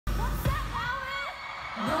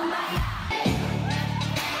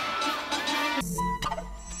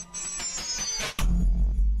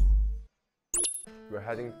We're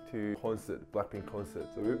heading to concert, Blackpink concert.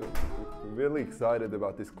 So we're really excited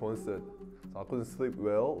about this concert. So I couldn't sleep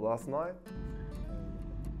well last night.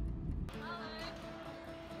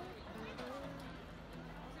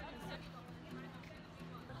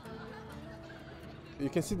 You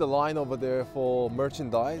can see the line over there for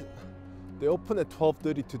merchandise. They open at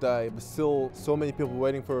 12:30 today, but still so many people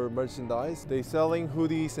waiting for merchandise. They're selling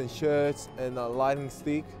hoodies and shirts and a light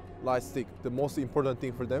stick, the most important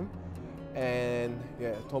thing for them. And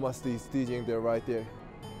yeah, Thomas is DJing there right there.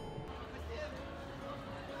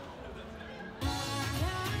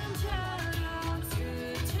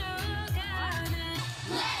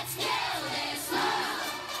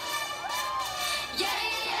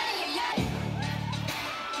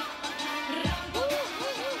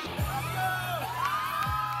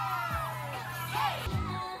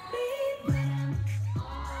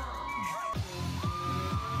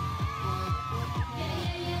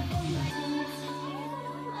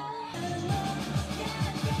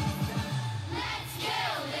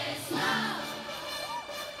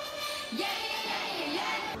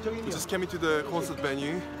 We just came into the concert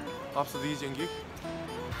venue after the DJing gig.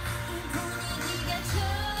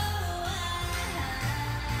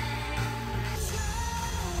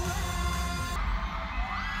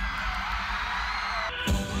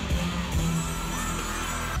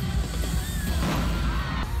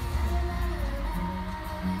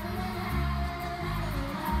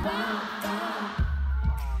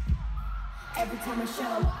 Every time I show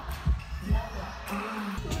up.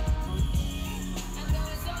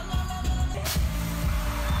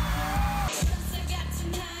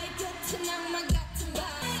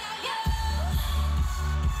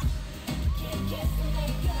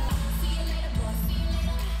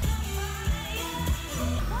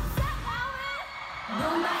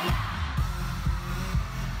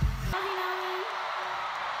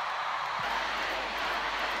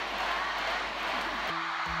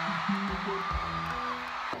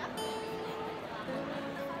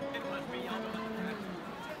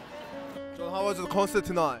 How was the concert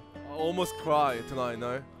tonight? I almost cried tonight,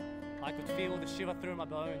 no? I could feel the shiver through my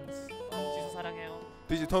bones. 지수 사랑해요.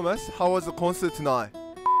 DJ Thomas, how was the concert tonight?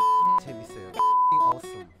 재밌어요.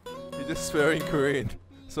 Awesome. He just swearing Korean.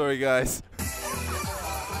 Sorry guys.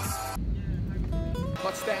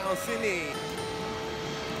 Touchdown Sydney.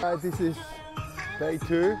 This is day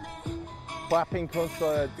 2. Blackpink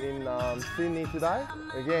concert in Sydney today.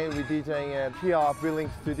 Again, we're DJing at Kpop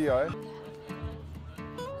studio.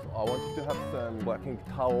 I wanted to have some Blackpink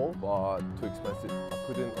towel, but too expensive. I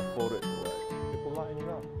couldn't afford it. People lining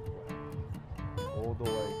up all the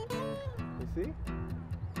way. You see?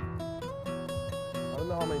 I don't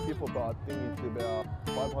know how many people, but I think it's about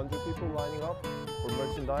 500 people lining up for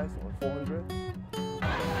merchandise, or 400.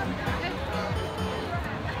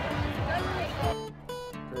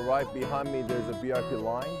 So right behind me, there's a VIP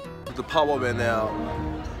line. The power went out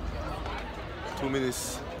 2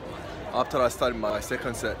 minutes after I started my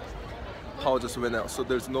second set. Power just went out, so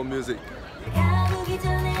there's no music.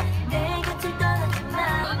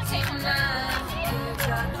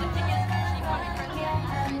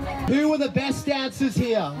 Who were the best dancers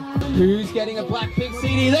here? Who's getting a Blackpink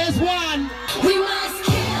CD? There's one! We must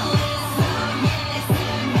kill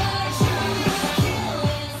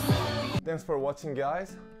this. Thanks for watching,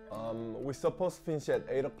 guys. We're supposed to finish at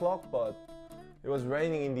 8 o'clock, but it was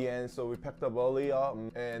raining in the end, so we packed up early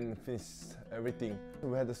and finished everything.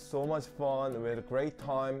 We had so much fun. We had a great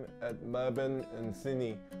time at Melbourne and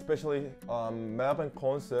Sydney. Especially Melbourne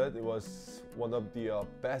concert. It was one of the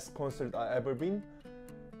best concerts I've ever been.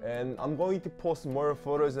 And I'm going to post more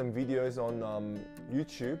photos and videos on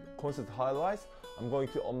YouTube, concert highlights. I'm going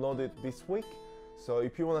to upload it this week. So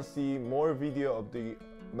if you want to see more video of the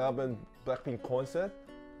Melbourne Blackpink concert,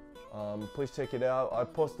 please check it out. I'll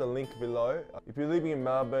post the link below. If you're living in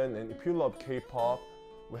Melbourne and if you love K-pop,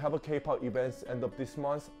 we have a K-pop event end of this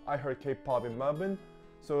month. I heard K-pop in Melbourne.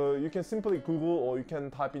 So you can simply Google or you can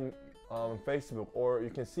type in Facebook, or you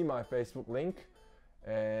can see my Facebook link,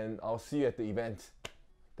 and I'll see you at the event.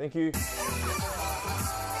 Thank you.